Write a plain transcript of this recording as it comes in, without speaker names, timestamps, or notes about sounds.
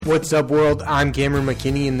What's up, world? I'm Cameron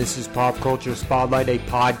McKinney, and this is Pop Culture Spotlight, a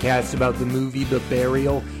podcast about the movie The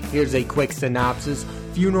Burial. Here's a quick synopsis.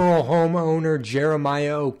 Funeral home owner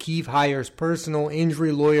Jeremiah O'Keefe hires personal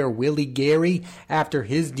injury lawyer Willie Gary after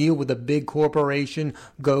his deal with a big corporation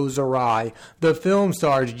goes awry. The film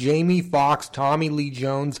stars Jamie Foxx, Tommy Lee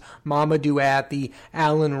Jones, Mamadou Athie,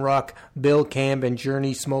 Alan Ruck, Bill Camp, and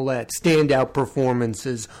Jurnee Smollett. Standout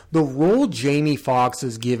performances. The role Jamie Foxx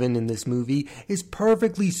is given in this movie is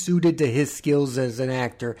perfectly suited to his skills as an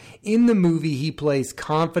actor. In the movie, he plays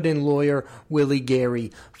confident lawyer Willie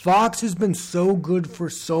Gary. Foxx has been so good for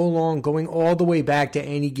so long, going all the way back to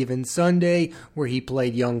Any Given Sunday, where he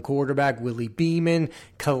played young quarterback Willie Beeman,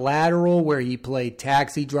 Collateral, where he played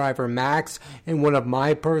taxi driver Max, and one of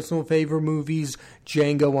my personal favorite movies,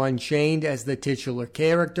 Django Unchained, as the titular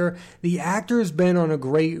character. The actor has been on a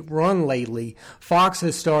great run lately. Foxx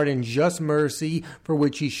has starred in Just Mercy, for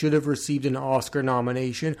which he should have received an Oscar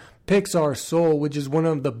nomination, Pixar's Soul, which is one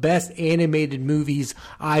of the best animated movies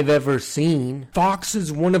I've ever seen. Foxx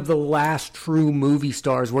is one of the last true movie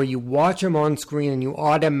stars where you watch him on screen and you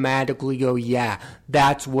automatically go, yeah,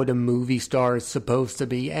 that's what a movie star is supposed to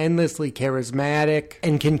be. Endlessly charismatic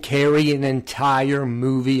and can carry an entire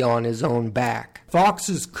movie on his own back.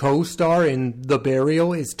 Foxx's co-star in The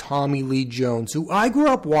Burial is Tommy Lee Jones, who I grew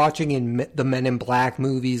up watching in the Men in Black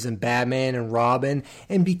movies and Batman and Robin,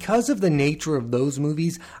 and because of the nature of those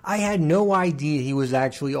movies, I had no idea he was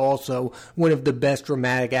actually also one of the best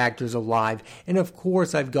dramatic actors alive. And of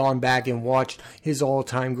course, I've gone back and watched his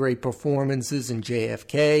all-time great performances in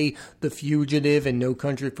JFK, The Fugitive, and No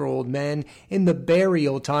Country for Old Men. In The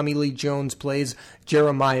Burial, Tommy Lee Jones plays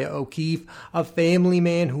Jeremiah O'Keefe, a family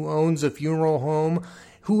man who owns a funeral home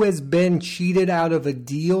who has been cheated out of a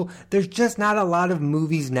deal. There's just not a lot of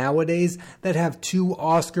movies nowadays that have two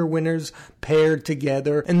Oscar winners paired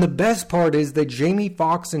together. And the best part is that Jamie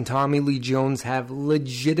Foxx and Tommy Lee Jones have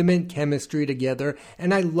legitimate chemistry together.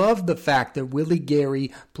 And I love the fact that Willie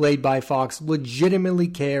Gary, played by Foxx, legitimately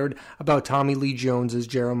cared about Tommy Lee Jones as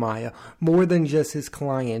Jeremiah, more than just his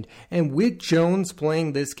client. And with Jones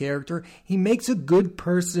playing this character, he makes a good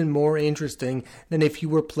person more interesting than if he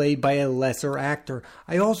were played by a lesser actor.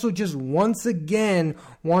 I also just once again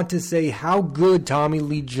want to say how good Tommy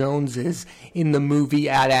Lee Jones is in the movie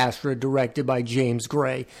Ad Astra, directed by James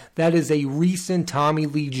Gray. That is a recent Tommy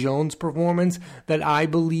Lee Jones performance that I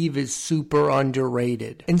believe is super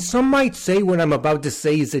underrated. And some might say what I'm about to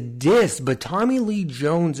say is a diss, but Tommy Lee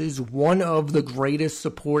Jones is one of the greatest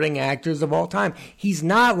supporting actors of all time. He's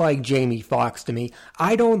not like Jamie Foxx to me.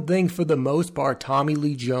 I don't think for the most part Tommy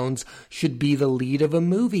Lee Jones should be the lead of a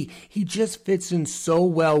movie. He just fits in so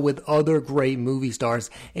well with other great movie stars.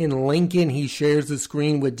 In Lincoln, he shares the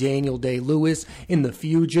screen with Daniel Day-Lewis. In The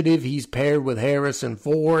Fugitive, he's paired with Harrison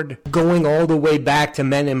Ford. Going all the way back to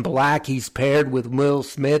Men in Black, he's paired with Will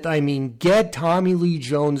Smith. I mean, get Tommy Lee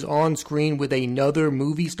Jones on screen with another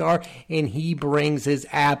movie star, and he brings his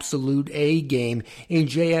absolute A game. In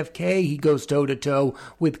JFK, he goes toe-to-toe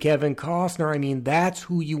with Kevin Costner. I mean, that's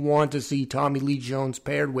who you want to see Tommy Lee Jones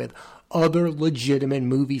paired with. Other legitimate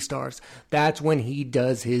movie stars. That's when he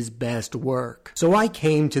does his best work. So I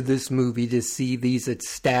came to this movie to see these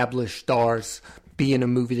established stars be in a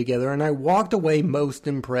movie together, and I walked away most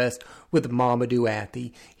impressed with Mamadou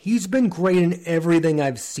Athie. He's been great in everything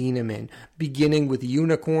I've seen him in, beginning with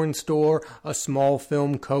Unicorn Store, a small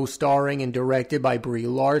film co-starring and directed by Brie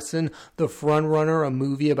Larson, The Frontrunner, a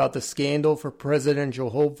movie about the scandal for presidential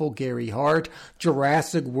hopeful Gary Hart,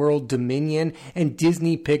 Jurassic World Dominion, and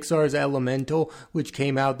Disney Pixar's Elemental, which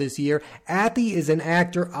came out this year. Athie is an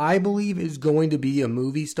actor I believe is going to be a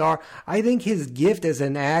movie star. I think his gift as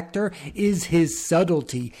an actor is his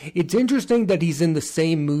subtlety. It's interesting that he's in the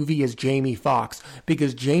same movie as Jamie Foxx,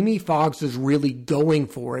 because Jamie Foxx is really going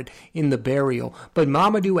for it in The Burial, but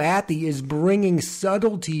Mamadou Athie is bringing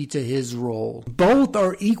subtlety to his role. Both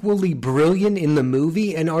are equally brilliant in the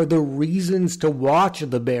movie and are the reasons to watch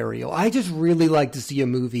The Burial. I just really like to see a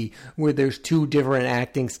movie where there's two different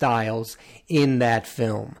acting styles in that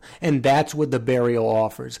film, and that's what The Burial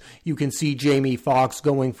offers. You can see Jamie Foxx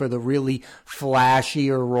going for the really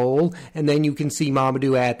flashier role, and then you can see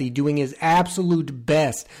Mamadou Athie doing his absolute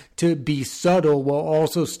best to be subtle while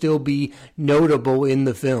also still be notable in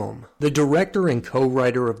the film. The director and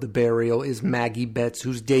co-writer of The Burial is Maggie Betts,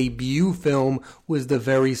 whose debut film was the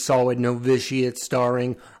very solid Novitiate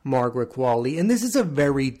starring Margaret Qualley. And this is a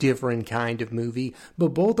very different kind of movie, but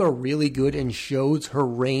both are really good and shows her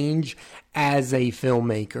range as a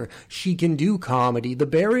filmmaker. She can do comedy. The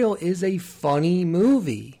Burial is a funny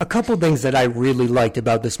movie. A couple things that I really liked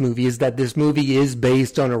about this movie is that this movie is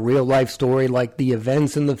based on a real life story, like the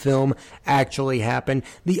events in the film actually happened.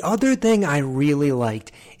 The other thing I really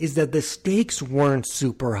liked is that the stakes weren't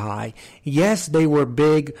super high. Yes, they were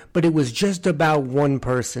big, but it was just about one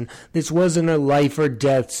person. This wasn't a life or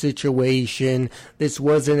death situation. This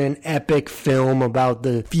wasn't an epic film about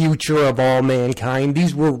the future of all mankind.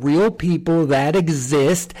 These were real people that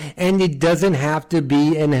exist, and it doesn't have to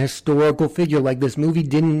be an historical figure. Like, this movie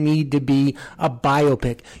didn't need to be a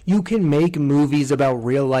biopic. You can make movies about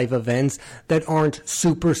real life events that aren't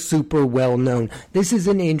super well known. This is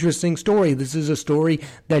an interesting story. This is a story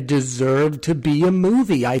that deserved to be a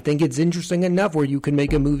movie. I think it's interesting enough where you can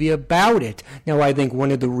make a movie about it. Now, I think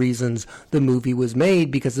one of the reasons the movie was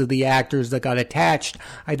made because of the actors that got attached.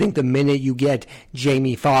 I think the minute you get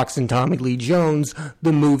Jamie Foxx and Tommy Lee Jones,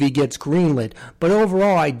 the movie gets greenlit. But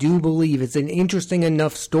overall, I do believe it's an interesting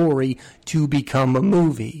enough story to become a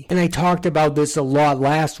movie. And I talked about this a lot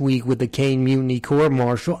last week with the Kane Mutiny Court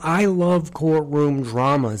Martial. I love courtroom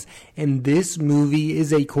dramas, and this movie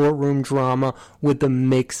is a courtroom drama with a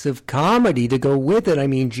mix of comedy to go with it. I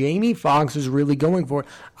mean, Jamie Foxx is really going for it.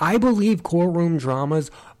 I believe courtroom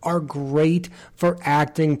dramas are great for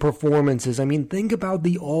acting performances. I mean, think about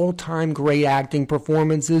the all-time great acting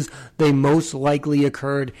performances. They most likely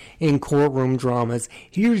occurred in courtroom dramas.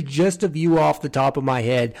 Here's just a few off the top of my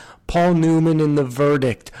head. Paul Newman in The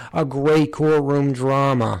Verdict, a great courtroom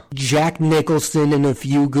drama. Jack Nicholson in A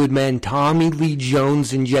Few Good Men. Tommy Lee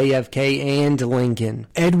Jones in JFK and Lincoln.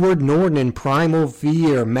 Edward Norton in Primal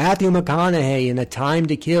Fear. Matthew McConaughey in A Time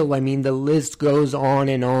to Kill. I mean, the list goes on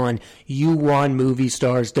and on. You want movie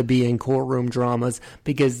stars to be in courtroom dramas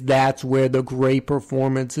because that's where the great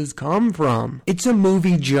performances come from. It's a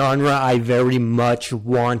movie genre I very much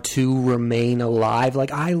want to remain alive.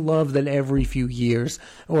 Like, I love that every few years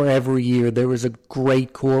or every year there is a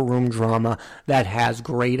great courtroom drama that has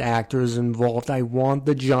great actors involved. I want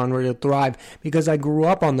the genre to thrive because I grew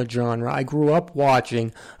up on the genre. I grew up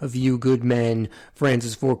watching A Few Good Men,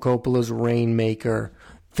 Francis Ford Coppola's Rainmaker,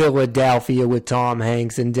 Philadelphia with Tom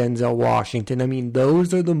Hanks and Denzel Washington. I mean,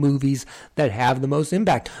 those are the movies that have the most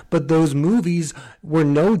impact. But those movies were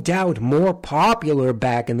no doubt more popular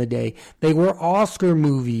back in the day. They were Oscar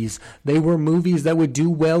movies. They were movies that would do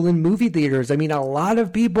well in movie theaters. I mean, a lot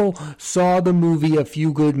of people saw the movie A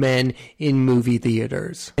Few Good Men in movie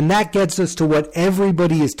theaters. And that gets us to what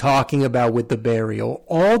everybody is talking about with The Burial.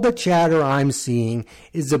 All the chatter I'm seeing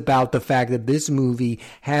is about the fact that this movie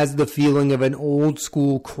has the feeling of an old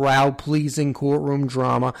school crowd-pleasing courtroom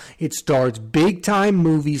drama. It stars big-time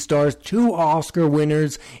movie stars, 2 Oscar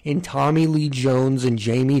winners in Tommy Lee Jones and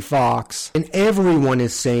Jamie Foxx. And everyone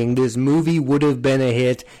is saying this movie would have been a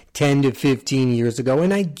hit 10 to 15 years ago,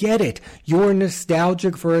 and I get it. You're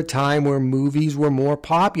nostalgic for a time where movies were more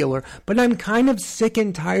popular, but I'm kind of sick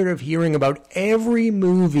and tired of hearing about every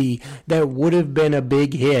movie that would have been a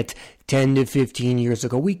big hit 10 to 15 years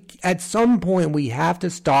ago. At some point, we have to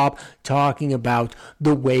stop talking about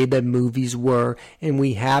the way that movies were, and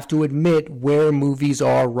we have to admit where movies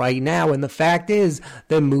are right now. And the fact is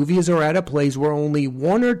that movies are at a place where only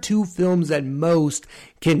 1 or 2 films at most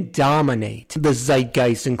can dominate the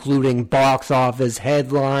zeitgeist, including box office,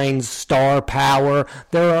 headlines, star power.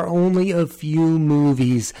 There are only a few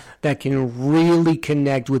movies that can really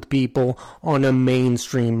connect with people on a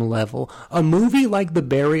mainstream level. A movie like The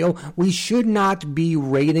Burial, we should not be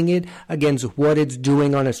rating it against what it's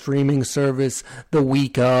doing on a streaming service the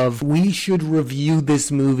week of. We should review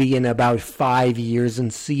this movie in about 5 years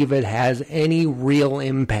and see if it has any real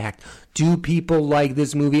impact. Do people like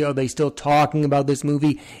this movie? Are they still talking about this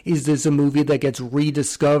movie? Is this a movie that gets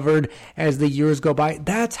rediscovered as the years go by?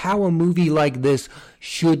 That's how a movie like this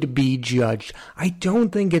should be judged. I don't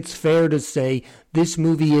think it's fair to say this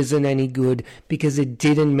movie isn't any good because it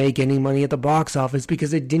didn't make any money at the box office,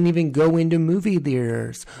 because it didn't even go into movie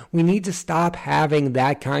theaters. We need to stop having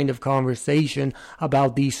that kind of conversation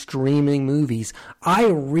about these streaming movies. I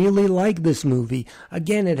really like this movie.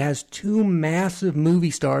 Again, it has 2 massive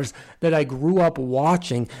movie stars that I grew up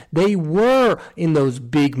watching. They were in those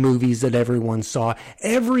big movies that everyone saw.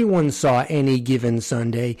 Everyone saw Any Given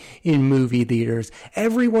Sunday in movie theaters.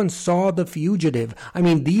 Everyone saw The Fugitive. I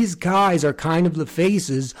mean, these guys are kind of the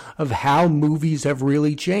faces of how movies have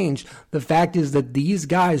really changed. The fact is that these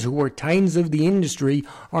guys who were titans of the industry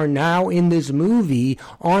are now in this movie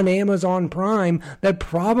on Amazon Prime that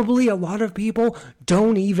probably a lot of people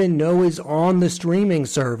don't even know is on the streaming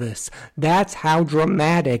service. That's how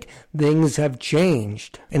dramatic things have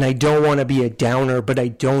changed. And I don't want to be a downer, but I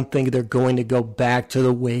don't think they're going to go back to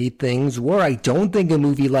the way things were. I don't think a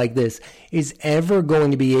movie like this is ever going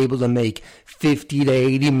to be able to make 50 to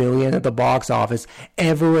 80 million at the box office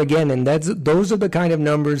ever again. And those are the kind of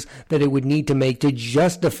numbers that it would need to make to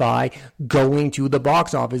justify going to the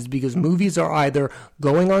box office, because movies are either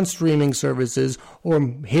going on streaming services or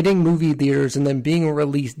hitting movie theaters and then being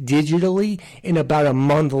released digitally in about a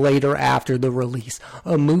month later after the release.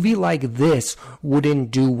 A movie like this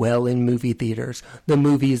wouldn't do well in movie theaters. The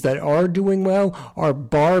movies that are doing well are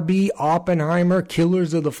Barbie, Oppenheimer,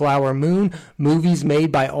 Killers of the Flower Moon, movies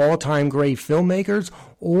made by all-time great filmmakers,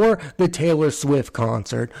 or the Taylor Swift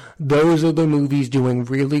concert. Those are the movies doing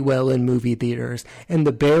really well in movie theaters, and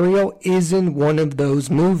The Burial isn't one of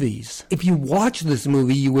those movies. If you watch this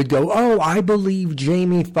movie, you would go, oh, I believe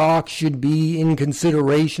Jamie Foxx should be in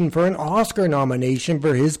consideration for an Oscar nomination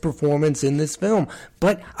for his performance in this film.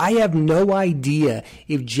 But I have no idea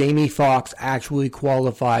if Jamie Foxx actually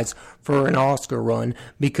qualifies for an Oscar run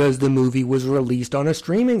because the movie was released on a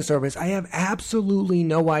streaming service. I have absolutely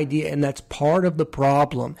no idea, and that's part of the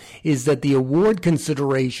problem, is that the award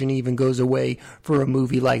consideration even goes away for a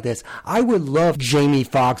movie like this. I would love Jamie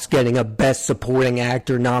Foxx getting a Best Supporting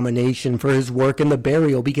Actor nomination for his work in The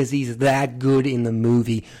Burial because he's that good in the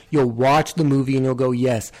movie. You'll watch the movie and you'll go,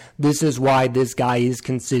 yes, this is why this guy is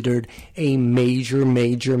considered a major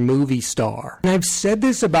movie star. And I've said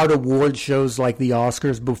this about award shows like the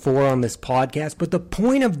Oscars before on this podcast, but the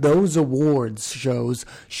point of those awards shows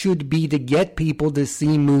should be to get people to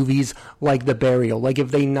see movies like The Burial. Like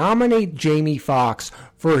if they nominate Jamie Foxx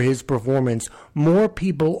for his performance, more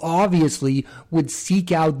people obviously would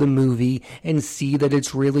seek out the movie and see that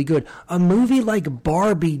it's really good. A movie like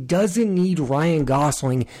Barbie doesn't need Ryan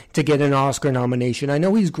Gosling to get an Oscar nomination. I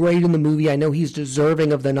know he's great in the movie. I know he's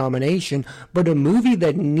deserving of the nomination, but a movie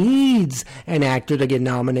that needs an actor to get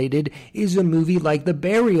nominated is a movie like The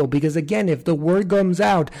Burial, because again, if the word comes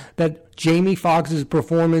out that Jamie Foxx's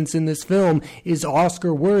performance in this film is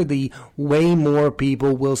Oscar worthy, way more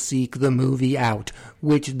people will seek the movie out,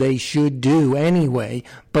 which they should do anyway,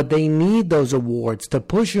 but they need those awards to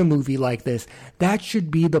push a movie like this. That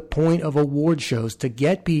should be the point of award shows, to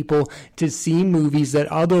get people to see movies that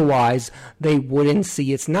otherwise they wouldn't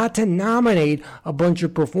see. It's not to nominate a bunch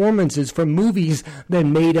of performances for movies that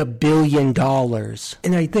made $1 billion.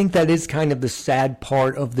 And I think that is kind of the sad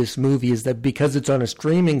part of this movie, is that because it's on a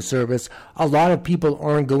streaming service, a lot of people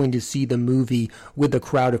aren't going to see the movie with a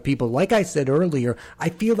crowd of people. Like I said earlier, I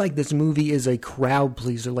feel like this movie is a crowd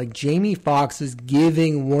pleaser. Like Jamie Foxx is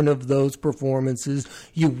giving one of those performances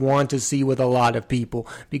you want to see with a lot of people,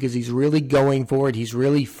 because he's really going for it. He's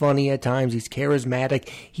really funny at times. He's charismatic.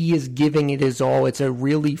 He is giving it his all. It's a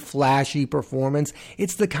really flashy performance.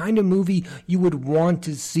 It's the kind of movie you would want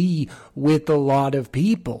to see with a lot of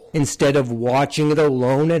people instead of watching it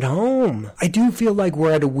alone at home. I do feel like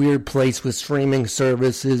we're at a weird place with streaming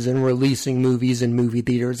services and releasing movies in movie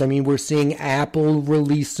theaters. I mean, we're seeing Apple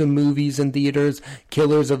release some movies in theaters.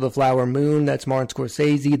 Killers of the Flower Moon, that's Martin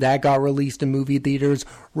Scorsese, that got released in movie theaters.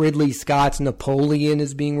 Ridley Scott's Napoleon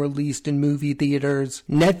is being released in movie theaters.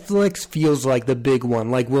 Netflix feels like the big one.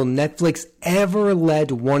 Like, will Netflix ever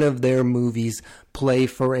let one of their movies play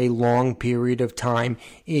for a long period of time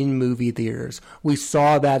in movie theaters? We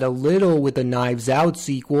saw that a little with the Knives Out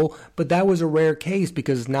sequel, but that was a rare case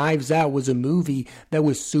because Knives Out was a movie that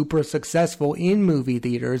was super successful in movie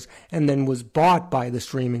theaters and then was bought by the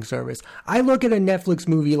streaming service. I look at a Netflix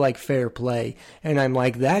movie like Fair Play and I'm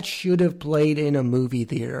like, that should have played in a movie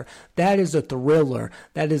theater. That is a thriller.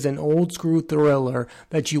 That is an old school thriller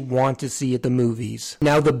that you want to see at the movies.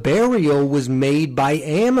 Now, The Burial was made by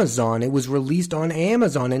Amazon. It was released on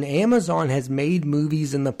Amazon, and Amazon has made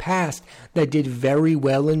movies in the past that did very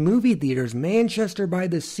well in movie theaters. Manchester by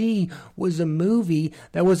the Sea was a movie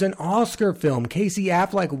that was an Oscar film. Casey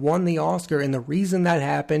Affleck won the Oscar, and the reason that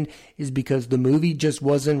happened is because the movie just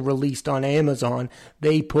wasn't released on Amazon.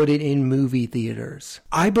 They put it in movie theaters.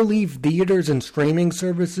 I believe theaters and streaming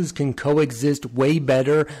services can coexist way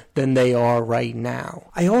better than they are right now.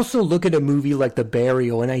 I also look at a movie like The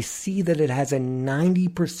Burial, and I see that it has a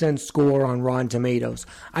 90% score on Rotten Tomatoes.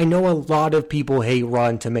 I know a lot of people hate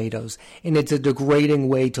Rotten Tomatoes, and it's a degrading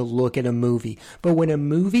way to look at a movie. But when a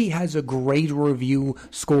movie has a great review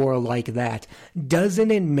score like that, doesn't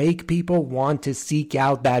it make people want to seek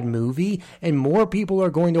out that movie? And more people are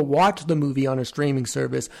going to watch the movie on a streaming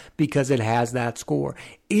service because it has that score.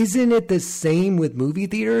 Isn't it the same with movie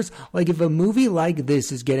theaters? Like, if a movie like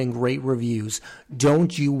this is getting great reviews,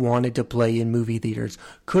 don't you want it to play in movie theaters?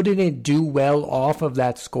 Couldn't it do well off of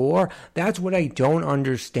that score? That's what I don't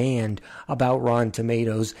understand about Rotten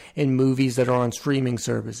Tomatoes in movies that are on streaming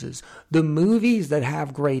services. The movies that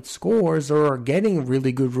have great scores or are getting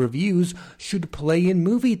really good reviews should play in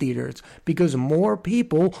movie theaters because more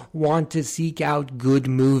people want to seek out good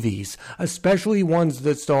movies, especially ones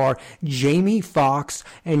that star Jamie Foxx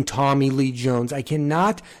and Tommy Lee Jones. I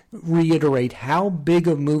cannot reiterate how big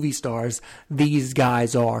of movie stars these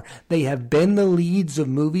guys are. They have been the leads of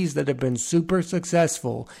movies that have been super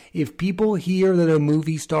successful. If people hear that a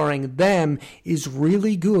movie starring them is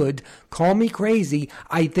really good, call me crazy,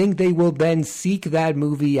 I think they will then seek that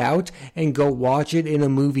movie out and go watch it in a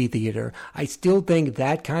movie theater. I still think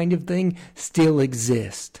that kind of thing still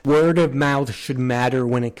exists. Word of mouth should matter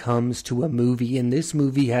when it comes to a movie, and this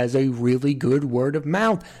movie has a really good word of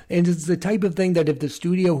mouth. And it's the type of thing that if the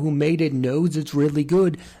studio who made it knows it's really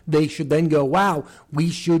good, they should then go, wow, we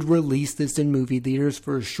should release this in movie theaters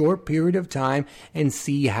for a short period of time and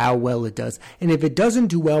see how well it does. And if it doesn't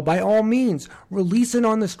do well, by all means, release it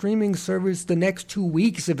on the streaming service the next 2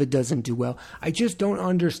 weeks if it doesn't do well. I just don't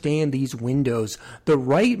understand these windows. The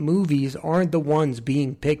right movies aren't the ones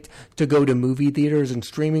being picked to go to movie theaters and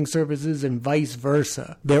streaming services and vice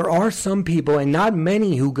versa. There are some people, and not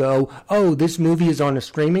many, who go, oh, this movie is on a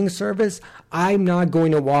streaming service, I'm not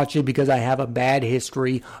going to watch it because I have a bad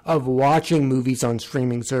history of watching movies on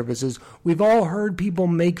streaming services. We've all heard people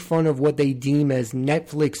make fun of what they deem as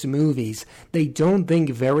Netflix movies. They don't think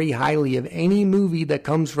very highly of any movie that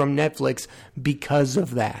comes from Netflix because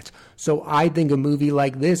of that. So I think a movie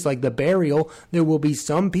like this, like The Burial, there will be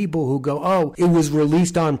some people who go, oh, it was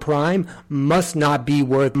released on Prime, must not be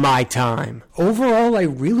worth my time. Overall, I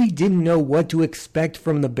really didn't know what to expect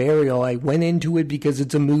from The Burial. I went into it because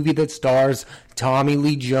it's a movie that stars Tommy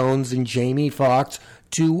Lee Jones and Jamie Foxx,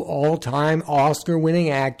 two all-time Oscar-winning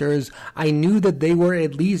actors. I knew that they were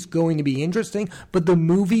at least going to be interesting, but the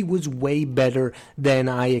movie was way better than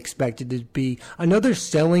I expected it to be. Another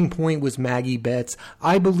selling point was Maggie Betts.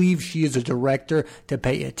 I believe she is a director to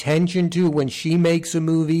pay attention to when she makes a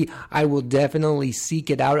movie. I will definitely seek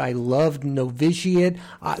it out. I loved Novitiate.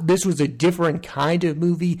 This was a different kind of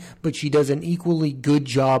movie, but she does an equally good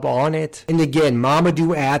job on it. And again,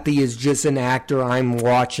 Mamadou Athie is just an actor I'm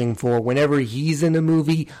watching for. Whenever he's in a movie,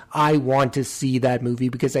 I want to see that movie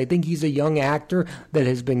because I think he's a young actor that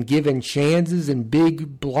has been given chances in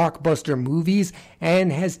big blockbuster movies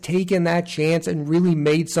and has taken that chance and really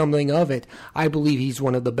made something of it. I believe he's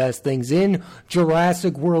one of the best things in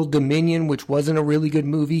Jurassic World Dominion, which wasn't a really good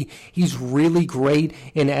movie. He's really great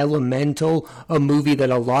in Elemental, a movie that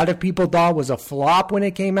a lot of people thought was a flop when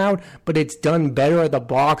it came out, but it's done better at the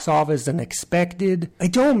box office than expected. I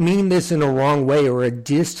don't mean this in a wrong way or a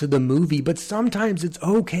diss to the movie, but sometimes it's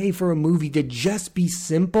okay for a movie to just be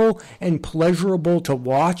simple and pleasurable to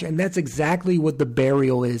watch, and that's exactly what The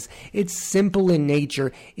Burial is. It's simple in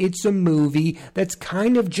nature. It's a movie that's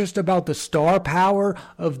kind of just about the star power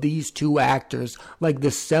of these two actors. Like,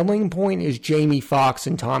 the selling point is Jamie Foxx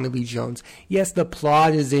and Tommy Lee Jones. Yes, the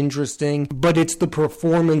plot is interesting, but it's the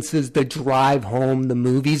performances that drive home the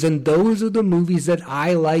movies, and those are the movies that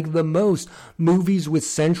I like the most. Movies with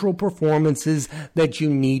central performances that you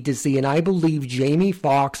need to see, and I believe Jamie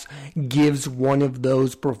Foxx gives one of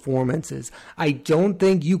those performances. I don't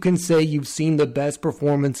think you can say you've seen the best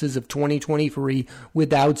performances of 2023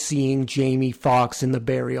 without seeing Jamie Foxx in The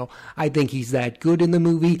Burial. I think he's that good in the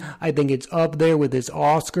movie. I think it's up there with his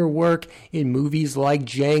Oscar work in movies like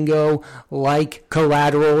Django, like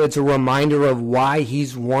Collateral. It's a reminder of why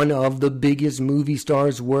he's one of the biggest movie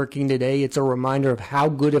stars working today. It's a reminder of how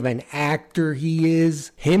good of an actor he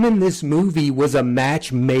is. Him in this movie was a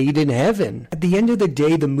match made in heaven. At the end of the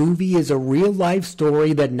day, the movie is a real-life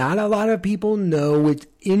story that not a lot of people know. It's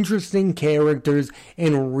interesting characters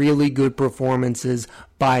and really good performances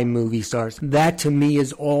by movie stars. That to me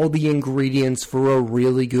is all the ingredients for a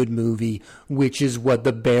really good movie, which is what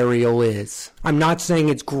The Burial is. I'm not saying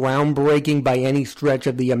it's groundbreaking by any stretch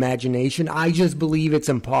of the imagination. I just believe it's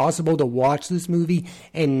impossible to watch this movie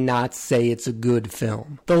and not say it's a good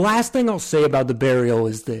film. The last thing I'll say about The Burial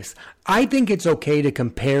is this. I think it's okay to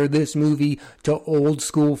compare this movie to old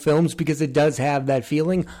school films because it does have that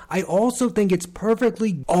feeling. I also think it's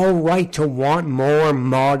perfectly alright to want more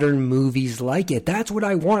modern movies like it. That's what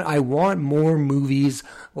I want. I want more movies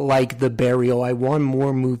like The Burial. I want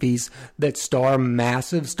more movies that star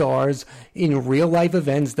massive stars in real life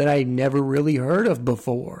events that I never really heard of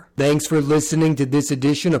before. Thanks for listening to this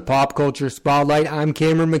edition of Pop Culture Spotlight. I'm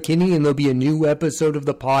Cameron McKinney, and there'll be a new episode of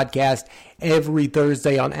the podcast every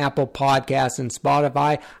Thursday on Apple Podcasts and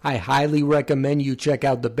Spotify. I highly recommend you check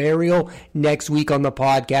out The Burial. Next week on the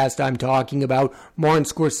podcast, I'm talking about Martin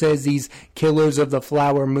Scorsese's Killers of the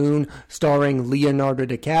Flower Moon, starring Leonardo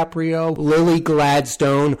DiCaprio, Lily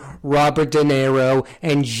Gladstone, Robert De Niro,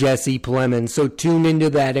 and Jesse Plemons. So tune into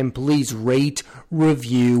that and please rate,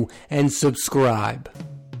 review, and subscribe.